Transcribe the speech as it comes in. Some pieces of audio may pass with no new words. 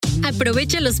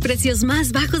Aprovecha los precios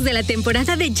más bajos de la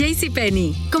temporada de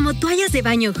JCPenney. Como toallas de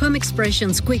baño Home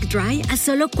Expressions Quick Dry a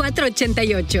solo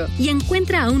 $4.88. Y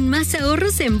encuentra aún más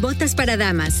ahorros en botas para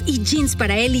damas y jeans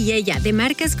para él y ella de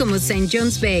marcas como St.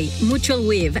 John's Bay, Mutual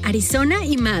Weave, Arizona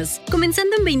y más.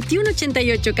 Comenzando en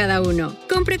 $21.88 cada uno.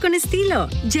 Compre con estilo.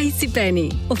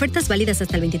 JCPenney. Ofertas válidas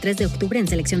hasta el 23 de octubre en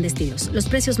selección de estilos. Los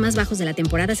precios más bajos de la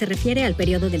temporada se refiere al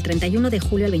periodo del 31 de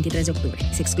julio al 23 de octubre.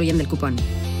 Se excluyen del cupón.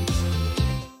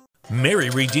 Mary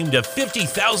redeemed a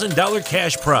 $50,000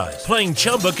 cash prize playing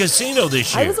Chumba Casino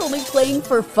this year. I was only playing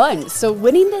for fun, so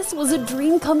winning this was a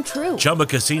dream come true. Chumba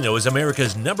Casino is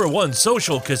America's #1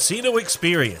 social casino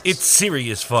experience. It's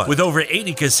serious fun. With over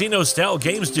 80 casino-style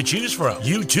games to choose from,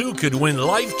 you too could win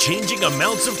life-changing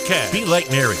amounts of cash. Be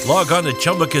like Mary. Log on to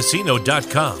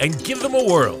ChumbaCasino.com and give them a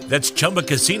whirl. That's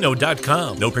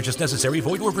ChumbaCasino.com. No purchase necessary.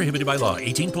 Void or prohibited by law.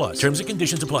 18 plus. Terms and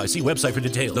conditions apply. See website for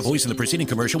details. The voice in the preceding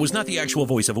commercial was not the actual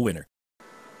voice of a winner.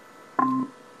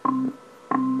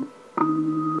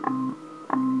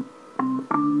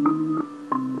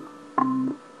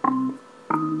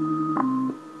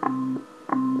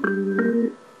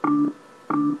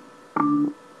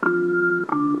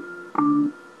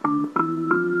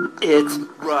 It's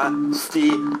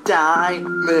Rusty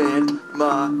Diamond,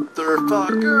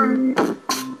 motherfucker.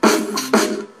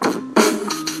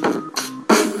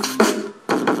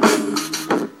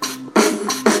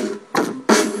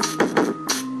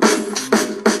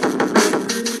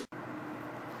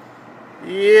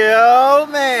 Yo,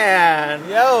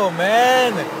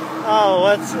 man. Oh,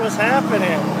 what's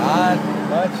happening? Not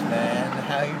much, man.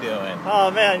 How you doing?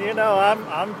 Oh man,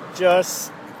 I'm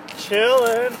just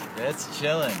chilling. It's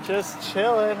chilling. Just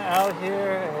chilling out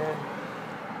here in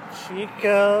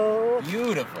Chico.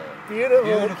 Beautiful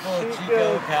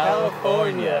Chico,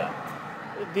 California.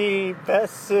 The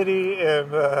best city in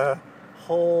the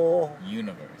whole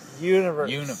universe.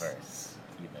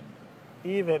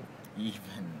 Even.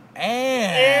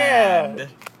 And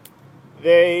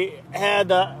they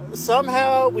had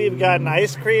somehow we've gotten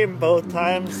ice cream both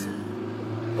times,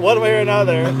 one way or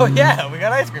another. Oh yeah, we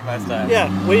got ice cream last time. Yeah,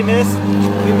 we missed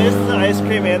the ice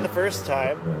cream man the first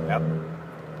time. Yep.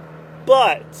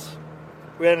 But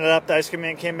we ended up the ice cream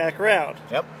man came back around.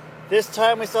 Yep. This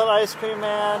time we saw the ice cream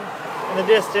man in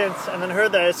the distance, and then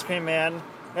heard the ice cream man.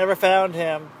 Never found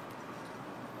him,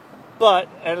 but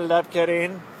ended up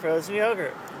getting frozen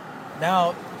yogurt.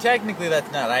 Now, technically,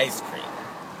 that's not ice cream.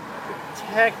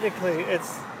 Technically,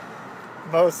 it's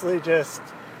mostly just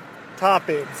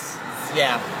toppings.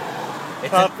 Yeah.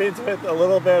 Toppings with a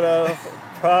little bit of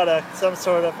product, some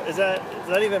sort of. Is that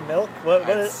even milk? What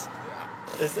is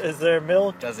there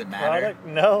milk? Does it matter? Product?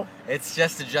 No. It's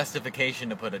just a justification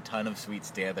to put a ton of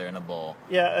sweets together in a bowl.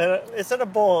 Yeah, it's in a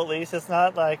bowl at least. It's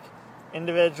not like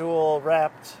individual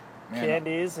wrapped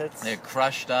candies. They're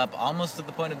crushed up, almost to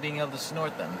the point of being able to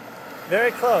snort them.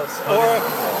 Very close.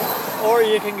 Or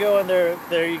you can go in there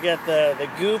you get the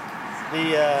goop,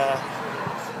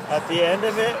 at the end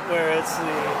of it where it's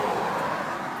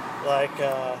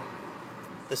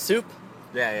the soup.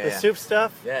 Yeah. The soup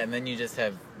stuff. Yeah, and then you just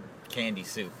have candy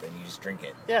soup and you just drink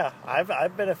it. Yeah,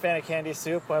 I've been a fan of candy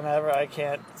soup whenever I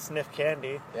can't sniff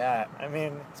candy. Yeah. I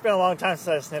mean, it's been a long time since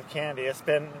I've sniffed candy. It's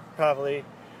been probably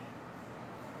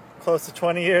close to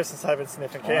 20 years since I've been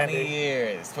sniffing candy.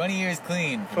 20 years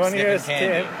clean from 20 years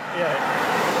candy.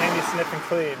 Candy sniffing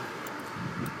clean.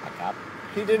 A cop.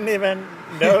 He didn't even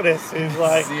notice. He's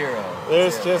like,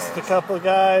 there's just a couple of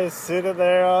guys sitting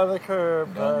there on the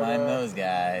curb. Don't mind those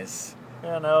guys.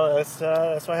 You know,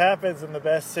 that's what happens in the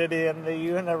best city in the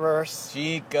universe.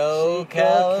 Chico,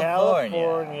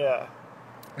 California.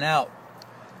 Now,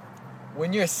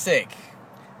 when you're sick,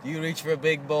 do you reach for a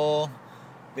big bowl?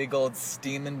 Big old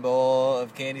steaming bowl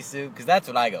of candy soup? Because that's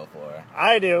what I go for.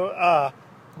 I do.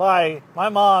 My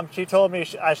mom, she told me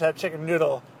I should have chicken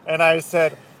noodle. And I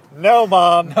said, no,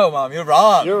 Mom. No, Mom, you're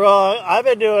wrong. You're wrong. I've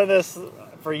been doing this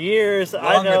for years.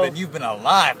 Longer than you've been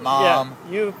alive, Mom.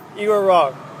 Yeah, you were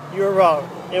wrong. You were wrong.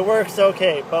 It works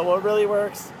okay. But what really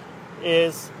works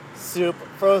is soup,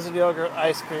 frozen yogurt,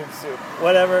 ice cream soup.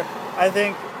 Whatever. I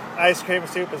think ice cream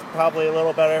soup is probably a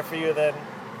little better for you than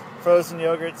frozen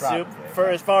yogurt soup for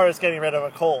as far as getting rid of a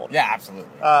cold. Yeah, absolutely.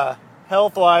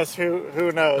 Health-wise, who knows?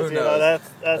 Who knows? You know,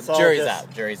 that's all.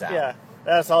 Jury's out. Yeah,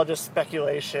 that's all just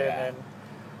speculation and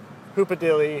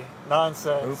hoopadilly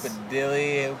nonsense.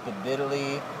 Hoopadilly,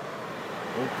 hoopadiddly.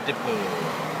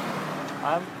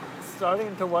 I'm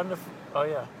starting to wonder. Oh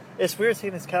yeah, it's weird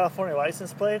seeing these California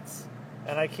license plates,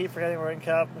 and I keep forgetting we're in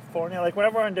California. Like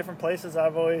whenever we're in different places,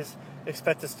 I've always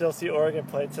expect to still see Oregon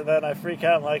plates, and then I freak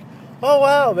out. I'm like, oh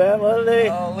wow, man, what are they?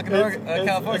 Oh, look at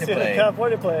California play.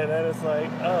 California play, and then it's like,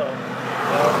 oh,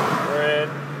 well, we're in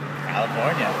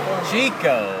California.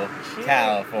 Chico,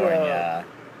 California.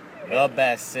 The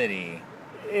best city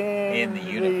in the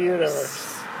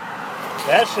universe.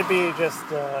 That should be just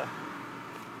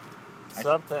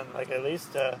something, like at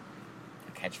least a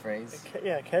catchphrase?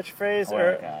 A catchphrase.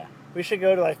 Or we should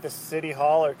go to like the city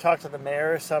hall or talk to the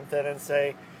mayor or something and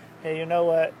say, hey, you know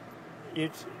what?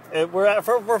 We're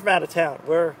from out of town.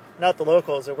 We're not the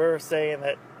locals, and we're saying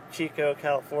that Chico,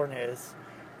 California is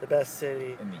the best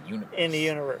city in the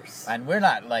universe. And we're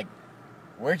not like,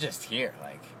 we're just here.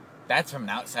 Like, that's from an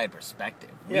outside perspective.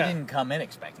 We didn't come in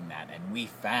expecting that, and we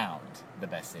found the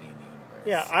best city in the universe.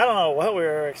 Yeah, I don't know what we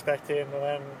were expecting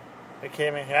when we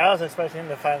came in here. I was expecting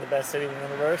to find the best city in the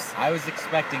universe. I was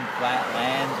expecting flat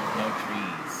land with no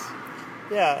trees.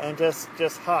 Yeah, and just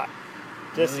hot.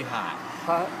 Just really hot.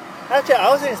 Hot. Actually, I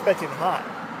wasn't expecting hot.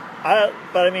 I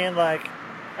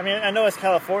know it's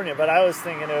California, but I was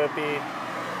thinking it would be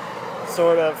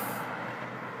sort of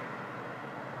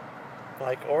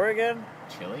like Oregon.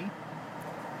 Chilly?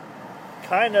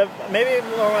 Kind of. Maybe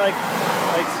more like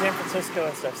San Francisco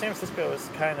and stuff. San Francisco was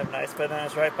kind of nice, but then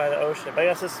it's right by the ocean. But I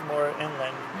guess this is more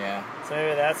inland. Yeah. So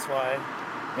maybe that's why.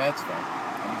 Yeah, that's fair. I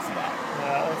can see that.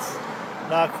 No, it's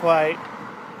not quite.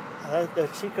 The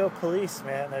Chico police,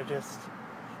 man, they're just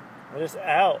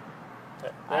out.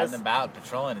 Out and about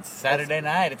patrolling. It's Saturday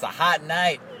night. It's a hot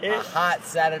night. A hot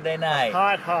Saturday night.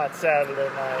 Hot Saturday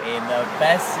night. In the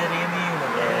best city in the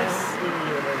universe.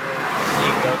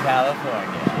 Chico,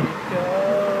 California. Chico,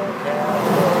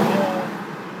 California.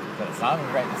 Is that a song? Are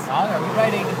we writing a song? Are we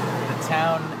writing the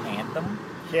town anthem?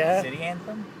 Yeah. City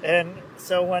anthem? And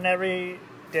so every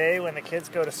day when the kids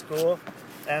go to school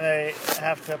and they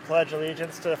have to pledge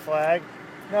allegiance to the flag,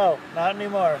 no, not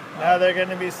anymore. Now they're going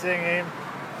to be singing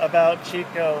about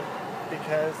Chico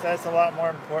because that's a lot more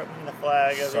important than the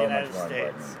flag of the United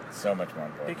States. So much more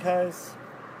important. Because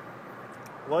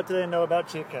what do they know about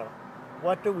Chico?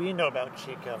 What do we know about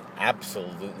Chico?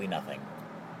 Absolutely nothing.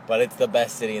 But it's the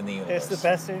best city in the universe. It's the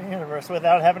best city in the universe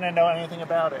without having to know anything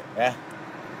about it. Yeah.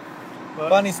 But,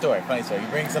 funny story. You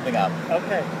bring something up.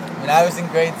 Okay. When I was in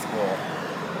grade school,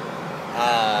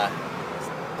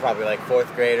 probably like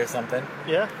 4th grade or something.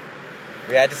 Yeah.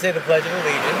 We had to say the Pledge of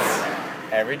Allegiance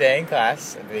every day in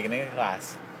class, at the beginning of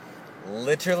class.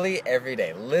 Literally every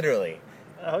day. Literally.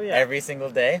 Oh, yeah. Every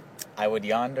single day, I would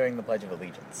yawn during the Pledge of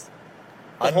Allegiance.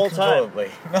 The whole time?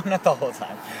 No, not the whole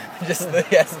time.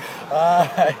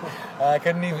 I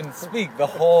couldn't even speak. The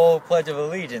whole Pledge of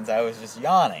Allegiance, I was just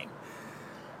yawning.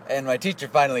 And my teacher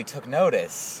finally took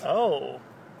notice. Oh.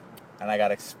 And I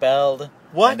got expelled.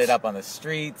 What? Ended up on the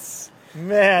streets.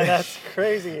 Man, that's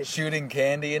crazy. Shooting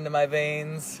candy into my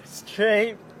veins.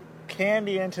 Straight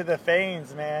candy into the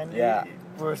veins, man. Yeah.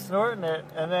 We're snorting it,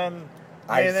 and then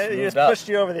you just pushed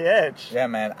you over the edge. Yeah,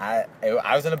 man. I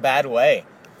was in a bad way.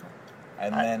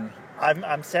 And then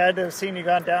I'm sad to have seen you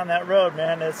gone down that road,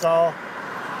 man. It's all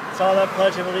that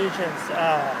Pledge of Allegiance.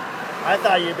 I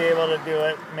thought you'd be able to do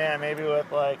it, man. Maybe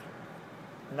with like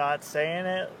not saying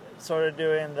it, sort of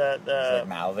doing the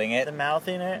mouthing it. The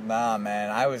mouthing it. Nah,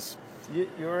 man. You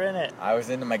were in it. I was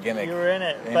into my gimmick. You were in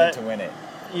it, in but it to win it.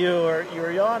 You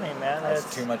were yawning, man. I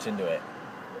was too much into it.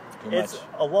 It's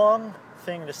a long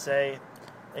thing to say,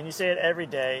 and you say it every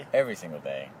day. Every single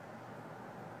day.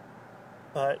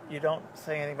 But you don't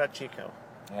say anything about Chico.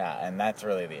 Yeah, and that's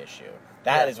really the issue.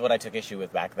 That is what I took issue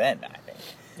with back then, I think.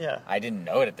 Yeah. I didn't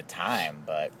know it at the time,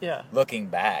 but looking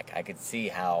back, I could see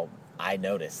how I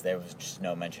noticed there was just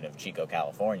no mention of Chico,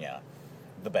 California,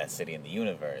 the best city in the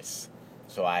universe.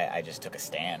 So I just took a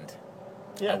stand.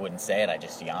 Yeah. I wouldn't say it, I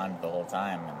just yawned the whole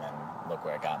time, and then look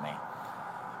where it got me.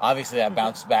 Obviously, I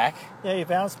bounced back. Yeah, you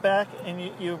bounced back, and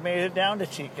you made it down to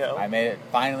Chico. I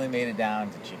finally made it down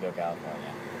to Chico,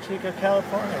 California. Chico,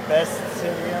 California, best city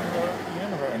in the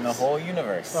universe. In the whole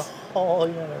universe. The whole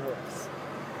universe.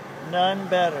 None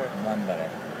better. None better.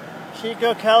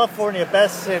 Chico, California,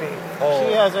 best city. Oh.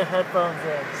 She has her headphones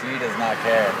in. She does not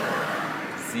care.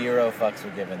 0 fucks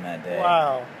were given that day.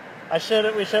 Wow. We should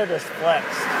have just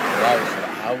flexed.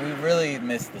 Yeah, we really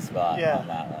missed the spot on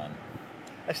that one.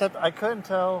 Except I couldn't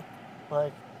tell,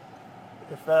 like,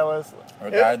 if that was...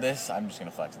 Regardless, I'm just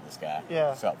going to flex at this guy. Yeah.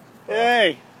 What's up?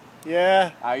 Hey!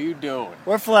 Yeah. How you doing?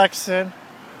 We're flexing.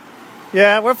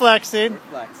 Yeah, we're flexing. We're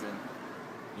flexing.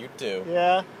 You too.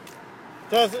 Yeah.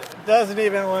 Doesn't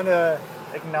even want to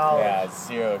acknowledge. Yeah,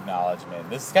 0 acknowledgement.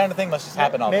 This kind of thing must just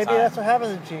happen all the time. Maybe that's what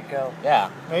happens in Chico. Yeah.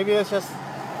 Maybe it's just...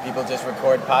 People just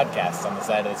record podcasts on the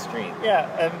side of the street. Yeah,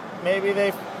 and maybe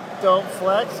they don't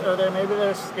flex, or maybe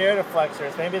they're scared of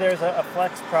flexers. Maybe there's a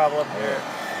flex problem here.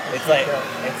 It's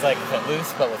like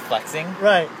Footloose, but with flexing.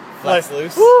 Right. Flex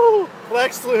loose. Woo!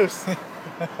 Flex loose.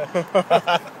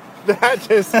 That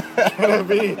is gonna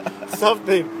be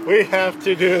something. We have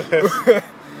to do this.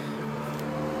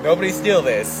 Nobody steal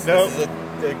this. Nope. This is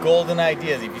the golden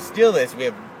ideas. If you steal this, we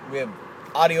have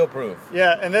audio proof.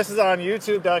 Yeah, and this is on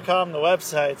YouTube.com, the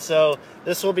website. So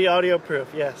this will be audio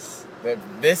proof. Yes.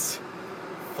 This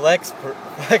flex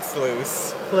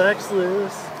loose. Flex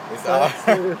loose.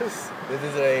 This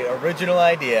is a original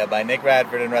idea by Nick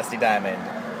Radford and Rusty Diamond.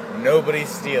 Nobody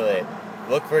steal it.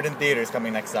 Look for it in theaters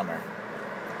coming next summer.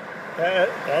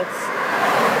 That's.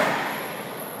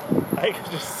 I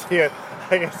can just see it.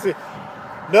 I can see.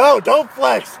 No, don't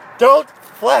flex. Don't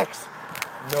flex.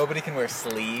 Nobody can wear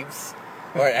sleeves,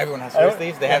 or everyone has to wear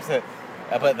sleeves. They have to,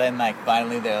 but then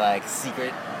finally they're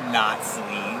secret not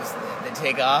sleeves. They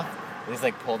take off. They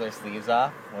just pull their sleeves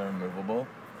off. They're removable.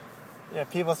 Yeah,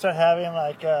 people start having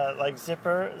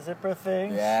zipper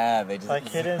things. Yeah, they just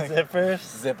hidden zippers.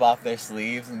 Zip off their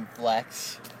sleeves and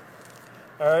flex.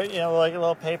 Or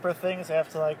little paper things. They have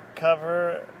to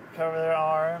cover their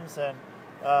arms and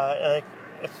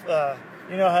if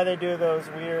you know how they do those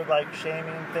weird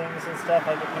shaming things and stuff.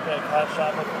 If people get caught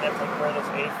shopping, they have to wear those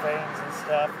A-frames and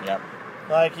stuff.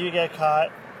 Yep. You get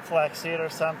caught flexing or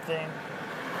something,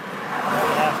 you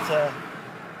have to.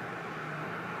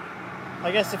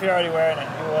 I guess if you're already wearing it,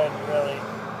 you wouldn't really.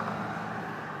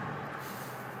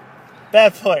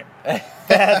 Bad point.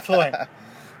 Bad point.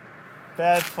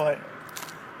 Bad point.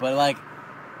 But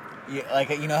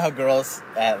you know how girls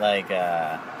at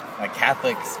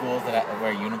Catholic schools that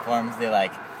wear uniforms, they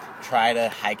try to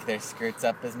hike their skirts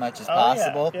up as much as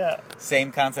possible. Yeah.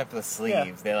 Same concept with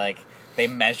sleeves. Yeah. They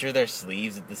measure their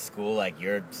sleeves at the school.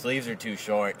 Your sleeves are too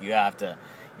short. You got to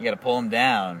pull them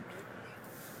down.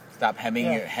 Stop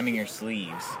hemming your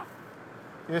sleeves.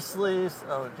 Your sleeves.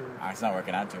 Oh, dude. It's not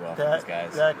working out too well for these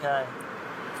guys. That guy.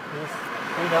 Do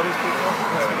we know these people?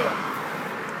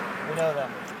 Yes, we know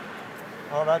them.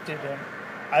 Well, that dude didn't.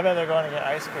 I bet they're going to get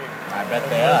ice cream. I bet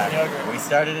they are. Yogurt. We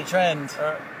started a trend.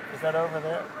 Is that over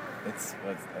there? It's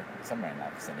somewhere in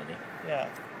that vicinity. Yeah.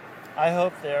 I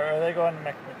hope they're. Or are they going to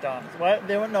McDonald's? What?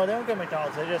 They won't go to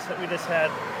McDonald's. We just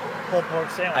had pulled pork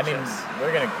sandwiches. I mean,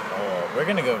 we're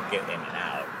gonna go get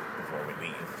In-N-Out before we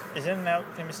leave. Is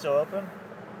In-N-Out can be still open?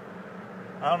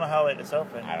 I don't know how late it's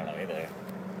open. I don't know either.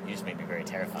 You just made me very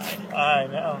terrified. I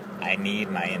know. I need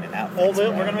my In-N-Out. Well,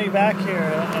 we're going to be back here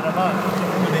in a month.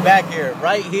 We're going to be back here,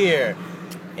 right here,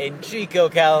 in Chico,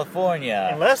 California.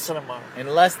 In less than a month. In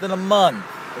less than a month.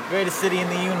 The greatest city in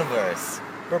the universe.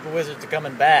 Purple Wizards are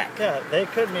coming back. Yeah, they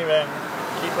couldn't even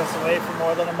keep us away for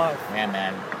more than a month. Yeah,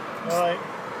 man. They're like,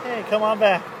 hey, come on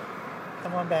back.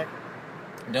 Come on back.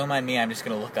 Don't mind me, I'm just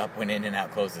going to look up when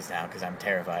In-N-Out closes now, because I'm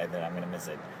terrified that I'm going to miss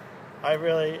it. I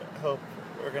really hope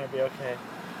we're going to be okay.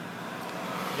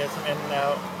 Get some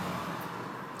In-N-Out.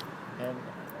 And,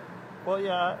 well,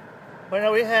 yeah. Well,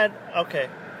 no, we had, okay.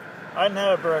 I didn't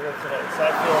have a burger today, so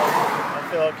I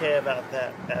feel okay about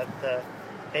that. At the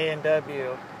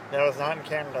A&W, that was not in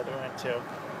Canada that we went to.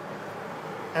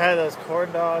 I had those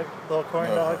little corn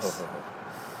dogs.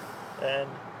 And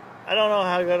I don't know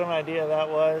how good of an idea that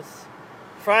was.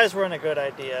 Fries weren't a good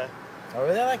idea. Oh,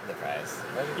 really? I like the fries.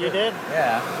 You did?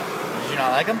 Yeah. Did you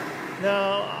not like them?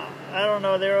 No, I don't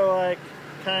know. They were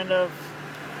kind of.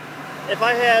 If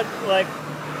I had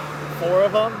 4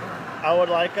 of them, I would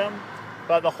like them.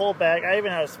 But the whole bag, I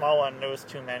even had a small one, and it was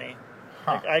too many.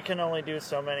 Huh. I can only do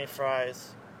so many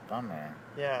fries. Bummer.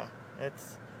 Yeah,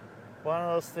 it's one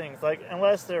of those things.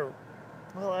 Unless they're,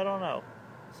 well, I don't know.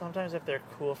 Sometimes if they're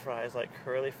cool fries, like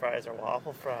curly fries or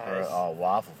waffle fries. Oh,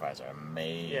 waffle fries are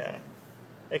amazing. Yeah.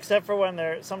 Except for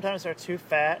when sometimes they're too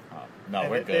fat. Oh, no,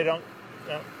 we're good. They don't.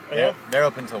 They're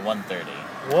open till 1:30.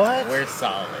 What? We're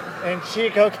solid. In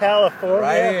Chico, California?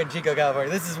 Right here in Chico,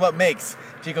 California. This is what makes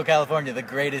Chico, California the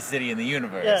greatest city in the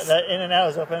universe. Yeah, that In-N-Out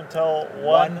is open until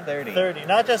 1:30.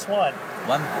 Not just 1.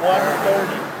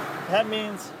 1:30. That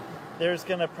means there's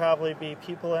going to probably be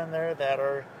people in there that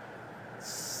are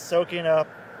soaking up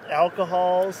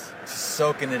alcohols.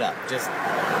 Soaking it up. Just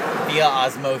via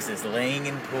osmosis, laying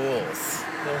in pools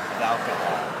of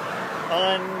alcohol.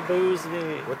 Unbooze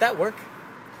me. Would that work?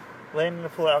 Laying in a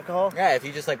pool of alcohol? Yeah, if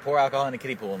you just pour alcohol in a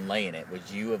kiddie pool and lay in it, would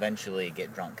you eventually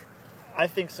get drunk? I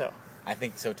think so. I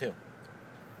think so too.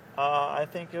 I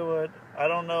think it would. I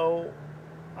don't know.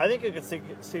 I think it could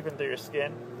seep into your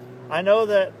skin. I know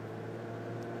that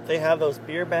they have those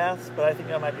beer baths, but I think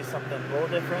that might be something a little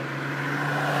different.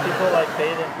 People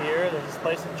bathe in beer. There's this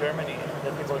place in Germany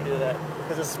that people do that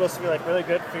because it's supposed to be really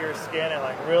good for your skin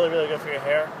and really, really good for your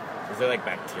hair. Is there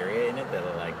bacteria in it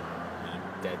that'll eat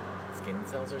dead skin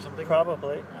cells or something?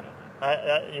 Probably. I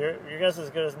don't know. Your guess is as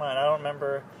good as mine. I don't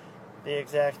remember the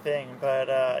exact thing, but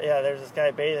there's this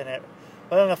guy bathing it.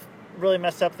 But then the really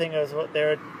messed up thing is what they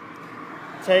would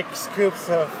take scoops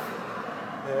of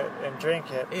it and drink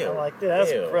it. Ew. I'm like, dude,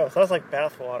 that's gross. That's like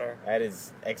bath water. That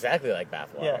is exactly like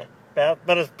bath water. Yeah,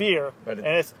 but it's beer, and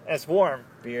it's warm. Warm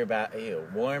beer bath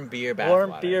Warm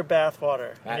water. beer bath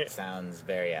water. That sounds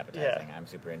very appetizing. Yeah. I'm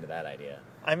super into that idea.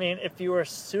 I mean, if you were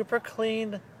super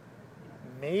clean,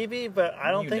 maybe, but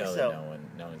I don't think so.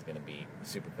 That no one's going to be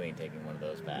super clean taking one of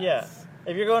those baths. Yeah.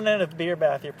 If you're going in a beer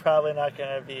bath, you're probably not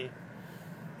going to be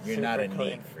You're super not a clean.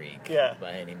 neat freak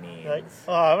by any means. Like,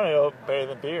 I'm going to go bathe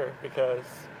in beer because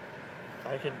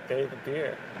I can bathe in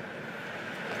beer.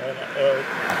 And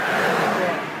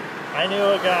I knew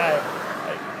a guy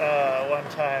one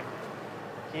time.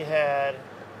 He had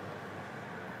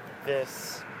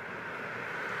this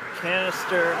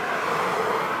canister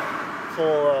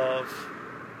full of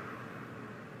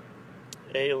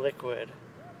a liquid.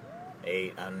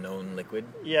 A unknown liquid?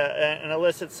 Yeah, an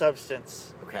illicit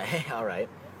substance. Okay, all right.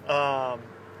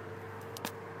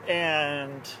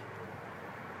 And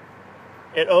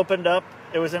it opened up.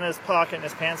 It was in his pocket, in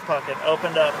his pants pocket.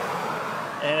 Opened up,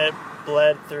 and it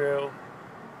bled through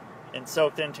and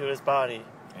soaked into his body.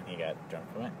 And he got drunk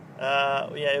from it?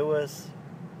 It was...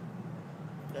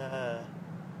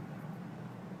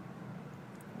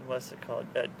 what's it called?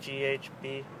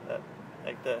 GHB?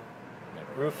 Like the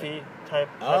roofie type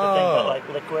of thing, but like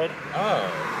liquid. Oh.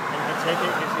 And you take it,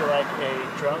 it gives you like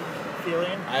a drunk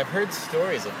feeling. I've heard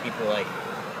stories of people like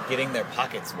getting their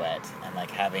pockets wet and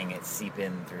like having it seep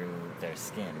in through their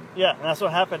skin. Yeah, and that's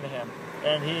what happened to him.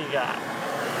 And he got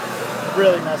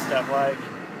really messed up, like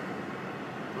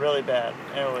really bad.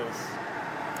 It was...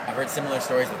 I've heard similar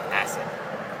stories with acid.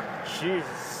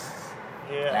 Jesus.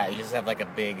 Yeah. Yeah, you just have like a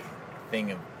big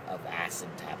thing of acid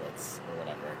tablets or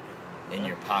whatever in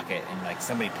your pocket, and like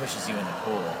somebody pushes you in the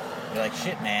pool. You're like,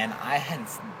 shit, man, I had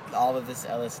all of this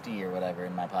LSD or whatever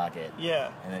in my pocket.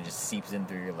 Yeah. And then it just seeps in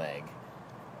through your leg.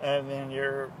 And then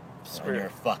you're screwed. And you're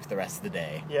fucked the rest of the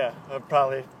day. Yeah,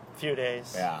 probably a few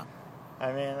days. Yeah. I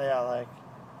mean, yeah, like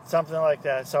something like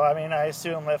that. So, I mean, I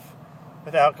assume with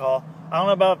alcohol. I don't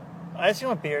know about... I assume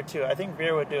with beer, too. I think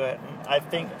beer would do it. And I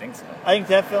think so. I think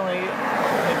definitely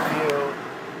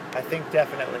I think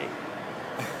definitely.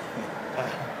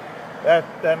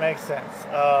 That makes sense.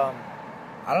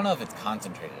 I don't know if it's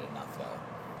concentrated enough, though.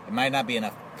 It might not be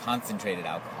enough concentrated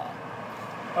alcohol.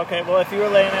 Okay, well, if you were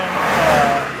laying in a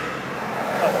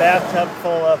bathtub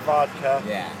full of vodka,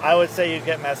 I would say you'd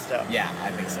get messed up. Yeah,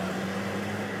 I think so.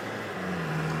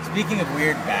 Speaking of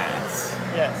weird baths.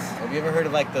 Yes. Have you ever heard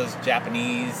of like those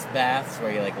Japanese baths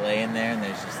where you like lay in there and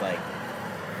there's just like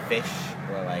fish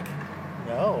or like...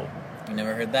 No. You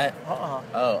never heard that?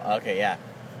 Oh, okay, yeah.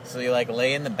 So you like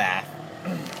lay in the bath,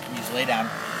 you just lay down,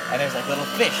 and there's like little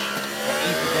fish that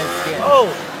eat your dead skin. Oh,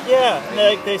 yeah. And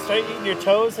they start eating your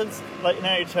toes, and like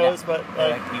not your toes, but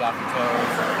like eat off your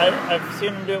toes. I've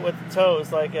seen them do it with the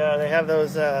toes. Like they have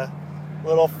those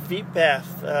little feet bath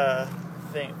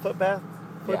thing, foot baths,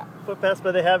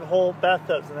 but they have whole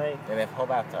bathtubs, and they have whole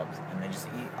bathtubs, and they just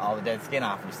eat all the dead skin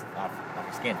off your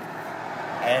skin.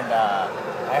 And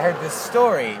I heard this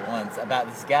story once about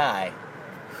this guy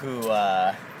who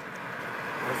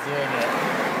was doing it.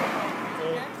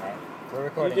 We're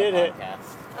recording a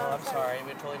podcast. Oh, I'm sorry.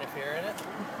 We totally interfere in it?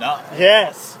 No.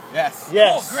 Yes.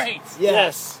 Oh, great.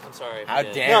 Yes. I'm sorry. How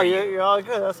dare no, you? You're all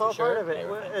good. That's all part of it.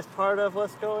 It's part of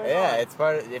what's going on. Yeah, it's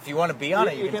part of... If you want to be on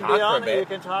it, you can talk be on for a bit. You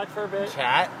can talk for a bit.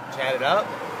 Chat it up.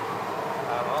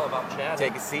 I'm all about chatting.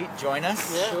 Take a seat. Join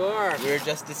us. Yeah. Sure. We were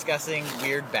just discussing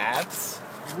weird baths.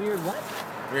 Weird what?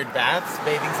 Weird baths,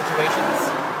 bathing situations.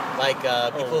 Like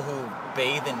people who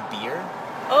bathe in beer.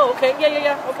 Oh, okay.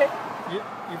 Yeah. Okay.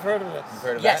 You've heard of this? You've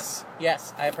heard of that?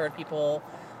 Yes. I've heard people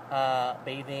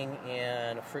bathing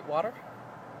in fruit water.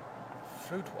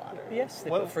 Fruit water? Yes, they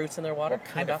put fruits in their water. What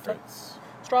kind of fruits?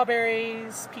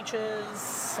 Strawberries,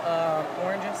 peaches,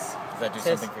 oranges. Does that do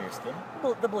something for your skin?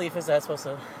 The belief is that it's supposed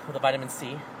to, with the vitamin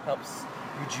C, helps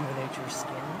rejuvenate your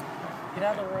skin. Get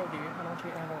out of the road, dude. I don't want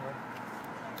you to get out of the road.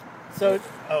 So,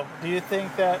 do you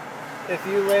think that if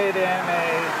you laid in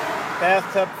a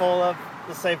bathtub full of,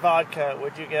 let's say, vodka,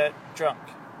 would you get drunk?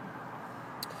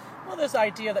 Well, there's the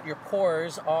idea that your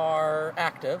pores are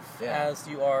active as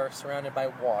you are surrounded by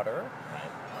water.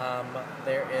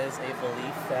 There is a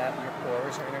belief that your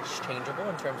pores are interchangeable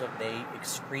in terms of they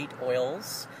excrete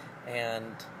oils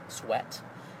and sweat.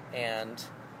 And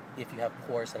if you have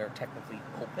pores that are technically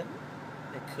open,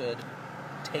 it could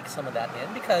take some of that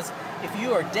in. Because if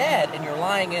you are dead and you're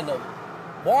lying in the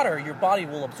water, your body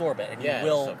will absorb it and you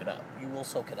will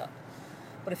soak it up.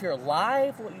 But if you're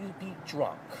alive, will you be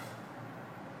drunk?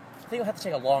 I think you'll have to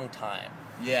take a long time.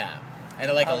 Yeah.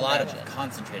 And like a lot of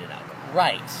concentrated alcohol.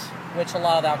 Right. Which a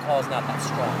lot of the alcohol is not that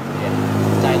strong.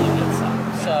 It's diluted some.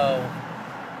 Yeah. So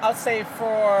I would say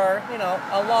for,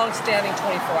 a long-standing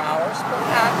 24 hours,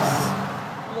 perhaps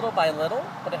little by little,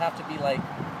 but it have to be like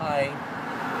high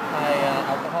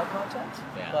alcohol content.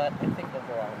 Yeah. But I think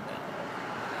overall, no.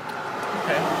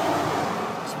 Okay.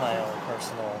 It's my own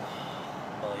personal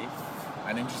belief.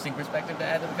 An interesting perspective to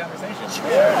add to the conversation.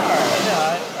 Sure.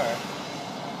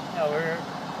 No, we're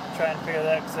trying to figure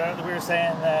that, because we were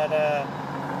saying that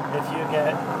if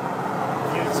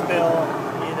you spill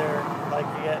either, like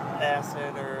you get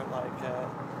acid or like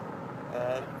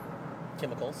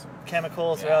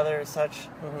chemicals or other such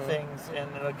things, and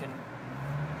it can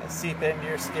seep into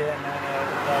your skin and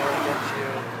that will get you.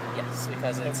 Yes,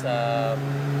 because it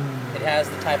has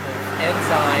the type of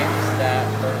enzymes that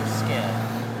burn skin.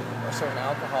 Or certain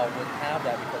alcohol wouldn't have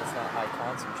that because it's not high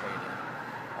concentrated.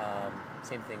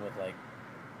 Same thing with like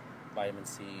vitamin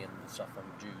C and stuff from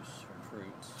juice, from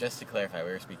fruits. Just to clarify,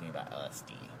 we were speaking about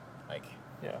LSD, like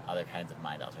other kinds of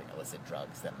mind-altering illicit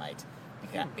drugs that might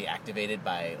be activated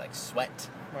by like sweat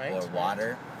or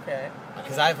water. Okay.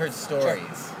 Because I've heard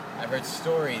stories. I've heard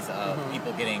stories of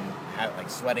people getting like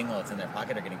sweating while it's in their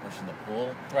pocket or getting pushed in the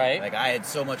pool. Right. Like I had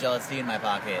so much LSD in my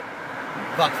pocket,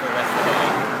 fucked for the rest of the day.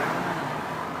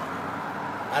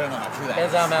 I don't know how true that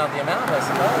is. Depends on the amount, I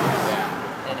suppose. Yeah.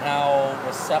 And how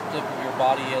receptive your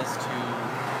body is to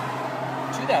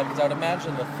that. Because I would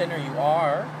imagine the thinner you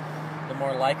are, the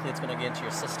more likely it's going to get into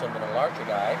your system than a larger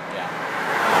guy. Yeah.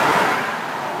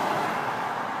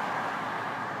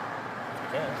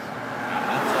 I guess.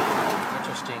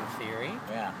 Interesting theory.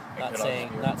 Yeah.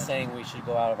 Not saying we should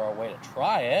go out of our way to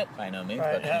try it. By no means,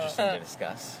 but interesting to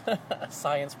discuss. A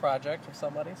science project of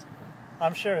somebody's.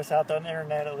 I'm sure it's out there on the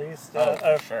internet at least.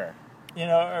 For sure.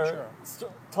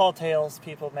 Tall tales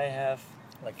people may have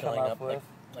like come filling up up with.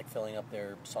 like filling up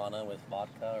their sauna with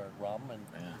vodka or rum and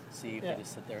see if they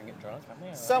just sit there and get drunk.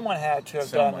 Someone had to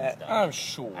have done that. I'm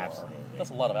sure. Absolutely.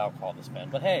 That's a lot of alcohol to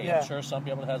spend. But hey, I'm sure some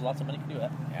people that has lots of money can do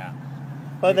that. Yeah.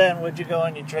 But then would you go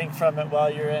and you drink from it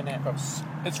while you're in it?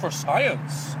 It's for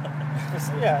science.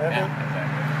 Exactly.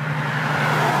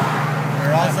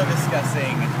 We're also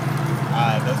discussing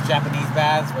those Japanese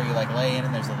baths where you like lay in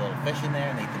and there's a little fish in there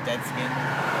and they eat the dead skin.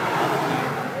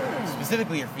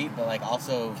 Specifically your feet, but like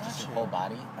also just your whole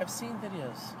body. I've seen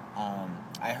videos.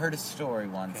 I heard a story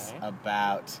once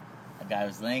about a guy who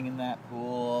was laying in that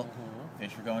pool,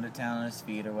 fish were going to town on his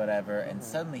feet or whatever, and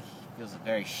suddenly he feels a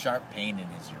very sharp pain in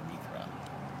his urethra.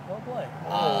 Oh boy.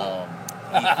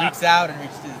 He freaks out and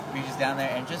reaches down there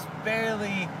and just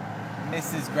barely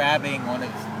misses grabbing one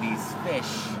of these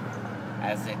fish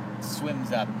as it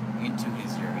swims up into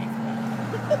his urethra.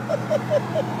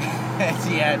 And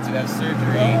he had to have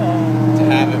surgery to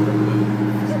have it removed.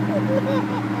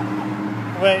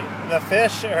 Wait, the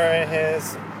fish or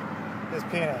his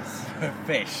penis?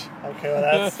 Fish. Okay, well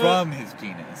that's from his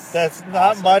penis. That's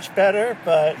not much better,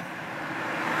 but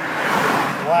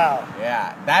wow.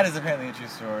 Yeah, that is apparently a true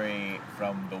story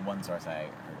from the one source I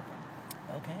heard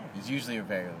from. Okay. It's usually a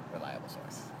very reliable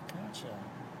source. Gotcha.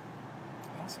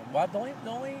 Awesome. Well, the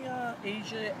only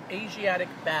Asiatic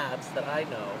baths that I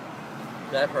know,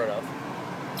 that I've heard of,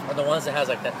 are the ones that has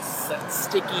like that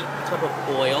sticky type of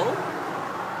oil,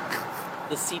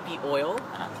 the seepy oil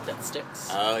that sticks.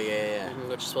 Oh yeah.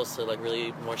 Which is supposed to like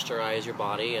really moisturize your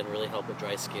body and really help with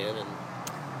dry skin and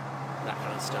that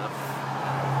kind of stuff.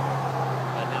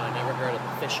 But no, I never heard of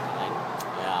the fish kind.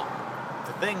 Yeah, it's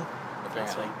a thing.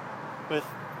 Apparently. With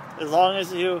as long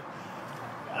as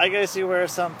I guess you wear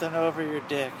something over your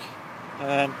dick,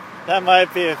 and that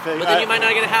might be a thing. But then you might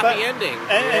not get a happy ending.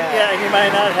 And you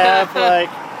might not have like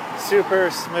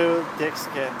super smooth dick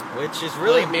skin, which is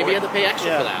really maybe you had to pay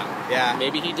extra for that. Yeah,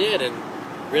 maybe he did and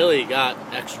really got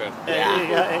extra. Yeah, he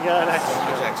got extra. So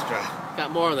much extra.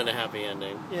 Got more than a happy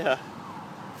ending. Yeah.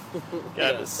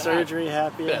 Got a surgery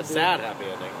happy ending. A sad happy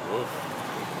ending. Oof.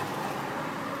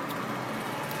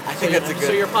 I think that's a good...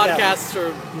 So your podcasts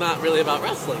are not really about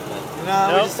wrestling then?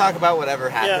 No, we just talk about whatever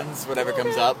happens, whatever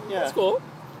comes up. Yeah. That's cool.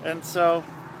 And so,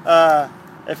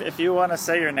 if you want to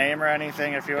say your name or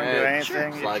anything, if you want to do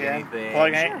anything, you plug can. anything.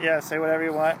 Plug anything. Yeah, say whatever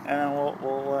you want, and then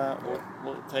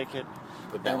we'll take it.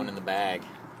 Put that one in the bag.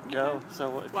 Go. So.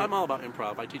 Well, I'm all about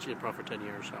improv. I teach improv for 10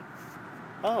 years, so.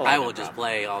 Oh. I will just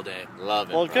play all day. Love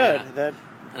it. Well, good. Yeah.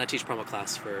 And I teach promo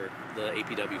class for the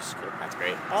APW school. That's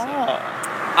great. Oh. So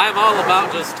I'm all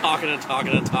about just talking and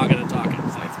talking and talking and talking.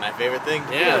 So that's my favorite thing.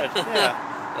 Yeah. Good. Yeah.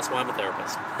 That's why I'm a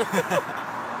therapist.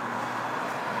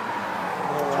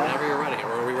 Whenever you're ready.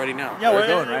 Or are we already now. Yeah, we're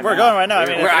going right now. I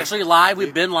mean, we're actually live.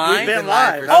 We've been live. We've been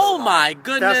live. Oh my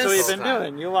goodness! That's what we've been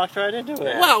doing. You walked right into it.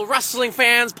 Well, wrestling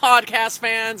fans, podcast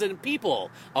fans, and people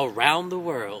around the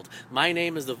world. My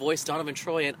name is the voice Donovan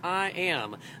Troi, and I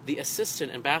am the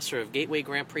assistant ambassador of Gateway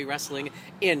Grand Prix Wrestling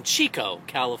in Chico,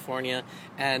 California.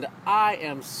 And I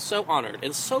am so honored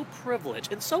and so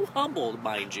privileged and so humbled,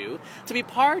 mind you, to be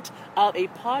part of a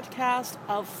podcast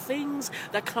of things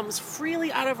that comes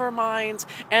freely out of our minds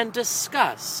and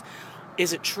discuss.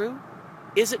 Is it true?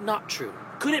 Is it not true?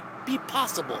 Could it be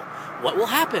possible? What will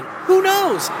happen? Who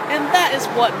knows? And that is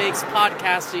what makes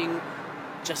podcasting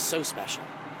just so special.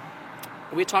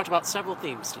 We talked about several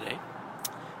themes today,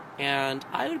 and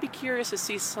I would be curious to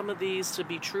see some of these to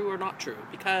be true or not true,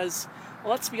 because, well,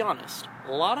 let's be honest,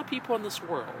 a lot of people in this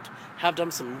world have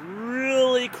done some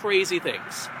really crazy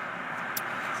things.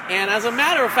 And as a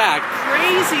matter of fact,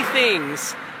 crazy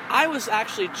things, I was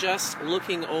actually just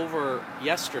looking over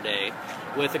yesterday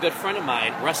with a good friend of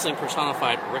mine, wrestling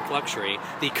personified Rick Luxury,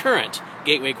 the current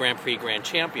Gateway Grand Prix Grand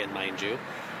Champion, mind you,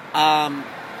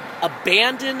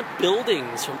 abandoned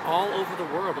buildings from all over the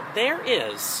world. There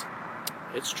is,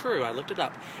 it's true, I looked it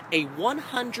up, a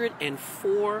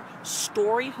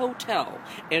 104-story hotel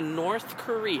in North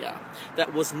Korea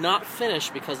that was not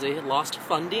finished because they had lost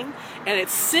funding, and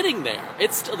it's sitting there.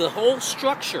 It's the whole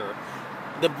structure,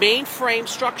 the main frame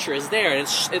structure is there, and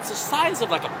it's the size of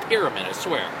like a pyramid, I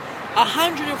swear.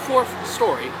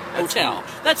 104-story hotel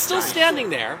that's still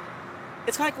standing there.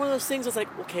 It's kind of like one of those things that's like,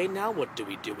 okay, now what do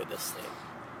we do with this thing?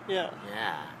 Yeah.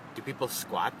 Do people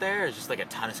squat there? Is just like a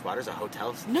ton of squatters at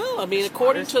hotels? No, I mean,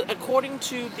 according to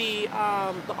the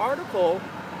article,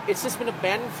 it's just been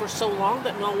abandoned for so long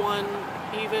that no one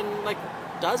even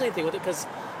does anything with it because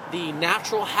the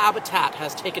natural habitat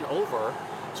has taken over.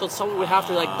 So someone would have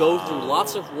to go through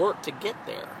lots of work to get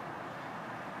there.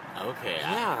 Okay.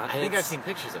 Yeah, I think I've seen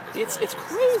pictures of this. It's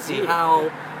crazy how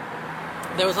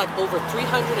there was over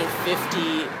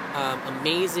 350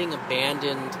 amazing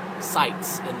abandoned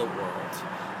sites in the world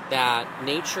that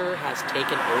nature has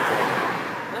taken over.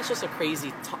 And that's just a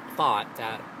crazy thought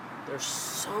that there's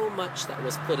so much that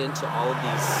was put into all of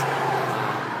these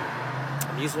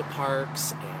amusement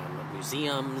parks and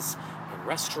museums and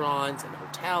restaurants and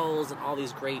hotels and all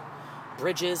these great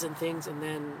bridges and things, and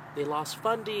then they lost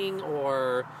funding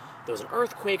or there was an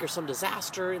earthquake or some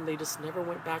disaster and they just never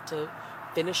went back to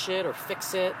finish it or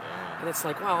fix it. And it's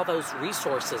like, wow, all those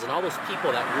resources and all those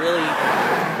people that really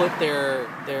put their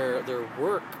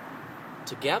work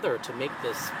together to make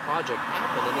this project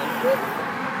happen, and then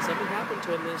something happened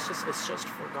to it, and it's just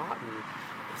forgotten.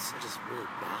 It just really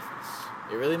baffles.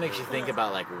 It really makes you think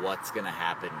about what's going to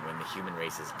happen when the human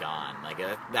race is gone.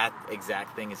 That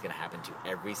exact thing is going to happen to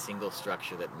every single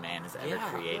structure that man has ever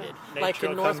created. Like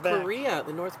in North Korea,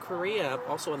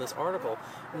 also in this article,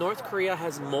 North Korea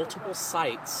has multiple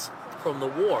sites from the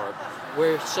war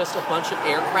where it's just a bunch of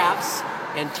aircrafts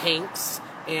and tanks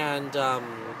and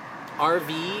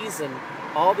RVs and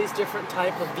all these different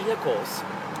type of vehicles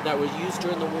that were used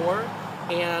during the war.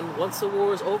 And once the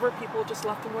war was over, people just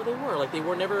left them where they were. They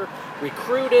were never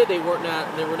recruited. They were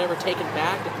never taken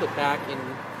back to put back in,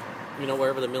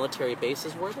 wherever the military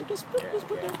bases were. They just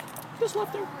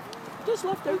left there.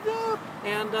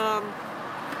 And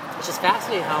it's just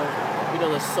fascinating how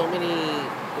there's so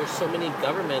many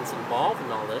governments involved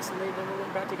in all this, and they never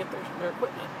went back to get their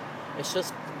equipment. It's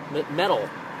just metal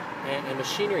and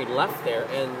machinery left there,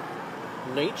 and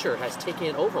nature has taken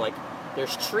it over.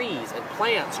 There's trees and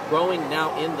plants growing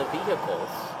now in the vehicles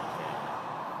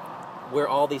where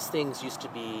all these things used to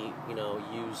be,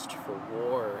 used for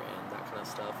war and that kind of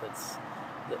stuff. It's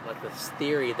this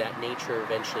theory that nature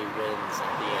eventually wins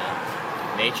at the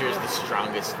end. Nature is the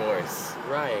strongest force.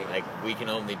 Right. We can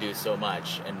only do so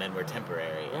much, and then we're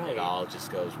temporary. Right. And it all just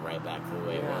goes right back to the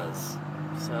way it was.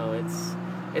 So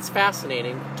it's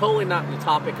fascinating. Totally not the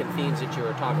topic and themes that you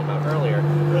were talking about earlier,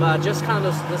 but just kind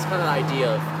of this kind of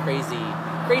idea of crazy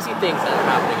things that are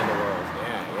happening in the world.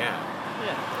 Yeah.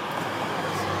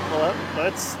 Well,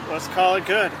 let's call it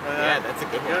good. That's a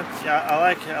good one. Yeah, I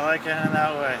like it. I like it in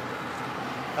that way.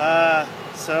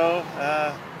 So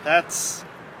that's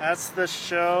the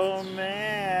show,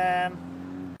 man.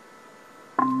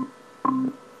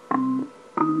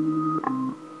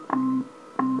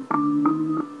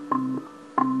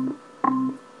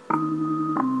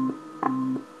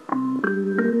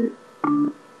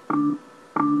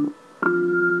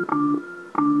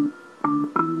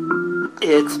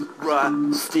 It's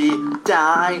Rusty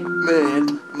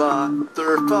Diamond,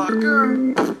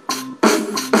 motherfucker.